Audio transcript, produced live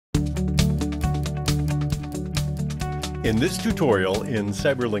In this tutorial in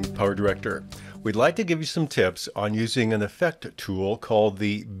CyberLink PowerDirector, we'd like to give you some tips on using an effect tool called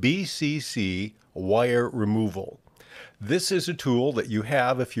the BCC wire removal. This is a tool that you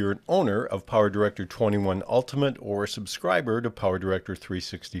have if you're an owner of PowerDirector 21 Ultimate or a subscriber to PowerDirector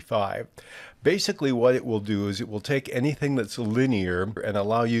 365. Basically what it will do is it will take anything that's linear and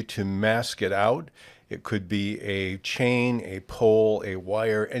allow you to mask it out. It could be a chain, a pole, a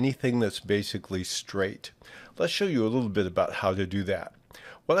wire, anything that's basically straight. Let's show you a little bit about how to do that.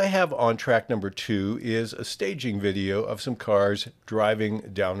 What I have on track number 2 is a staging video of some cars driving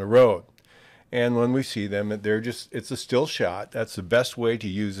down a road. And when we see them, it's a still shot. That's the best way to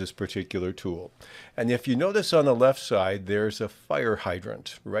use this particular tool. And if you notice on the left side, there's a fire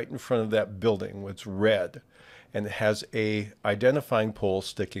hydrant right in front of that building. It's red. And it has a identifying pole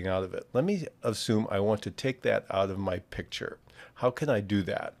sticking out of it. Let me assume I want to take that out of my picture. How can I do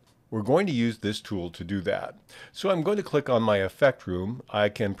that? We're going to use this tool to do that. So I'm going to click on my effect room. I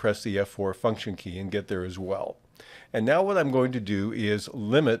can press the F4 function key and get there as well. And now what I'm going to do is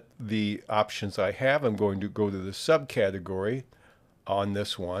limit the options I have. I'm going to go to the subcategory on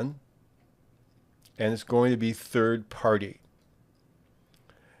this one, and it's going to be third party.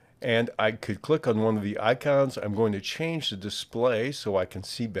 And I could click on one of the icons. I'm going to change the display so I can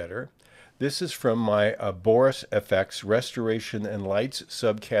see better. This is from my Boris FX Restoration and Lights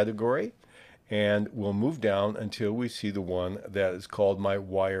subcategory, and we'll move down until we see the one that is called my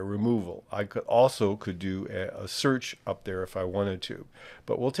wire removal. I could do a search up there if I wanted to,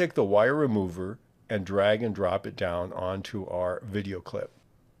 but we'll take the wire remover and drag and drop it down onto our video clip.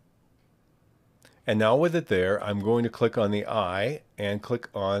 And now with it there, I'm going to click on the eye and click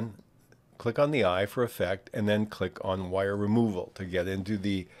on the eye for effect, and then click on wire removal to get into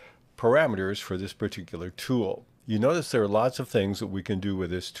the parameters for this particular tool. You notice there are lots of things that we can do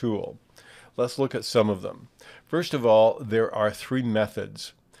with this tool. Let's look at some of them. First of all, there are 3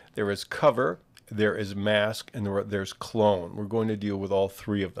 methods. There is cover, there is mask, and there's clone. We're going to deal with all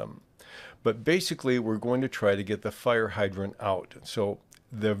 3 of them. But basically, we're going to try to get the fire hydrant out. So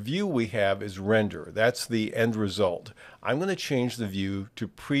the view we have is render. That's the end result. I'm going to change the view to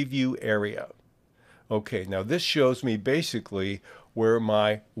preview area. Okay, now this shows me basically where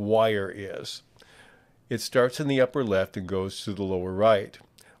my wire is. It starts in the upper left and goes to the lower right.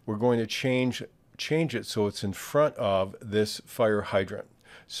 We're going to change it so it's in front of this fire hydrant.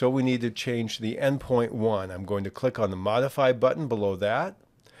 So we need to change the endpoint 1. I'm going to click on the modify button below that.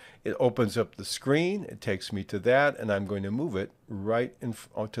 It opens up the screen. It takes me to that, and I'm going to move it right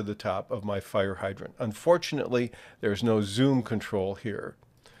to the top of my fire hydrant. Unfortunately, there's no zoom control here.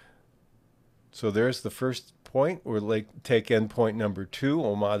 So there's the first point. We'll take endpoint number 2.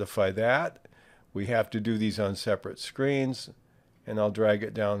 We'll modify that. We have to do these on separate screens, and I'll drag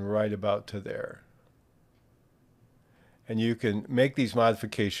it down right about to there. And you can make these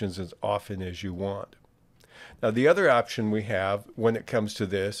modifications as often as you want. Now the other option we have when it comes to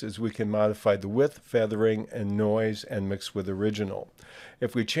this is we can modify the width, feathering, and noise, and mix with original.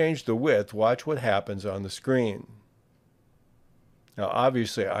 If we change the width, watch what happens on the screen. Now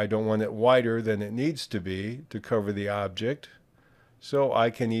obviously I don't want it wider than it needs to be to cover the object, so I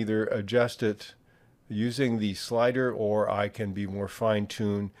can either adjust it using the slider, or I can be more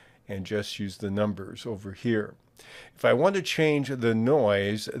fine-tuned and just use the numbers over here. If I want to change the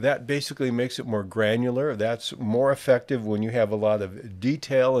noise, that basically makes it more granular. That's more effective when you have a lot of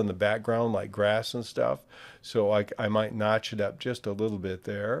detail in the background like grass and stuff. So I might notch it up just a little bit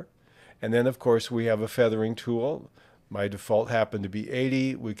there. And then of course we have a feathering tool. My default happened to be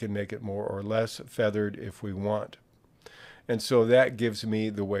 80. We can make it more or less feathered if we want. And so that gives me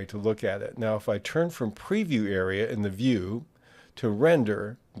the way to look at it. Now if I turn from preview area in the view to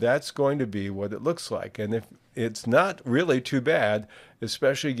render, that's going to be what it looks like. And if it's not really too bad,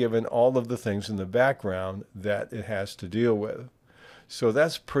 especially given all of the things in the background that it has to deal with. So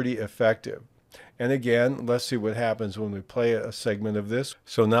that's pretty effective. And again, let's see what happens when we play a segment of this.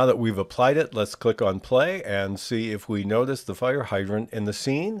 So now that we've applied it, let's click on play and see if we notice the fire hydrant in the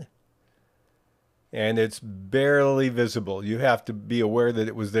scene. And it's barely visible. You have to be aware that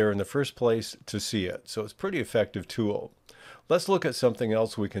it was there in the first place to see it. So it's a pretty effective tool. Let's look at something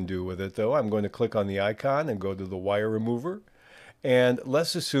else we can do with it though. I'm going to click on the icon and go to the wire remover. And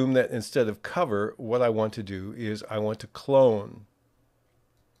let's assume that instead of cover, what I want to do is I want to clone.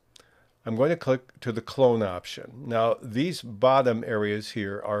 I'm going to click to the clone option. Now these bottom areas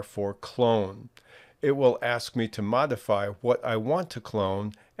here are for clone. It will ask me to modify what I want to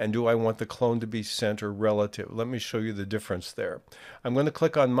clone, and do I want the clone to be center relative. Let me show you the difference there. I'm going to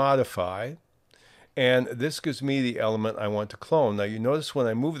click on modify, and this gives me the element I want to clone. Now you notice when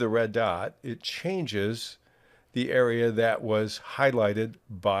I move the red dot, it changes the area that was highlighted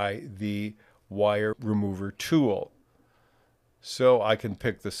by the wire remover tool. So I can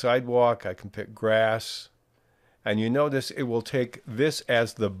pick the sidewalk, I can pick grass, and you notice it will take this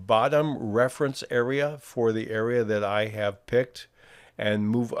as the bottom reference area for the area that I have picked and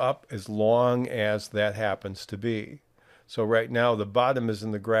move up as long as that happens to be. So right now the bottom is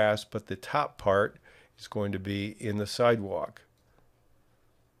in the grass, but the top part is going to be in the sidewalk.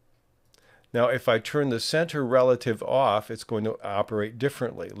 Now if I turn the center relative off, it's going to operate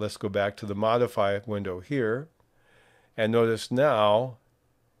differently. Let's go back to the modify window here. And notice now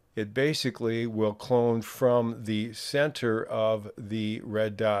it basically will clone from the center of the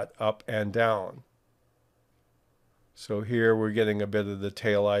red dot up and down. So here we're getting a bit of the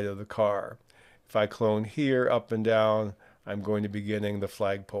tail light of the car. If I clone here up and down, I'm going to be getting the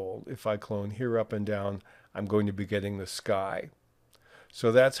flagpole. If I clone here up and down, I'm going to be getting the sky.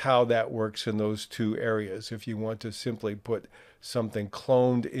 So that's how that works in those two areas. If you want to simply put something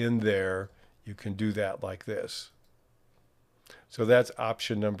cloned in there, you can do that like this. So that's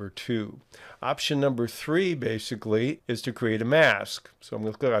option number 2. Option number 3 basically is to create a mask. So I'm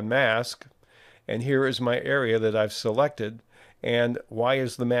going to click on mask, and here is my area that I've selected. And why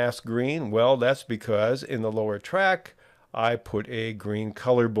is the mask green? Well, that's because in the lower track I put a green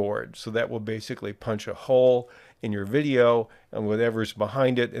color board. So that will basically punch a hole in your video, and whatever's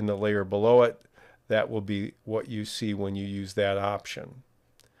behind it in the layer below it, that will be what you see when you use that option.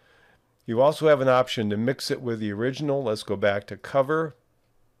 You also have an option to mix it with the original. Let's go back to cover,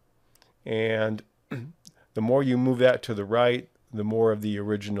 and the more you move that to the right, the more of the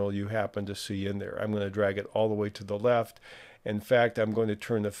original you happen to see in there. I'm going to drag it all the way to the left. In fact, I'm going to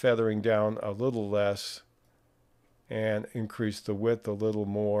turn the feathering down a little less and increase the width a little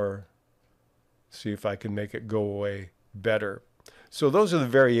more. See if I can make it go away better. So those are the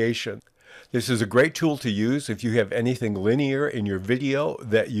variations. This is a great tool to use if you have anything linear in your video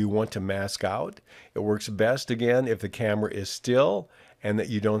that you want to mask out. It works best, again, if the camera is still and that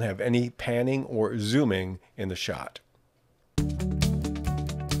you don't have any panning or zooming in the shot.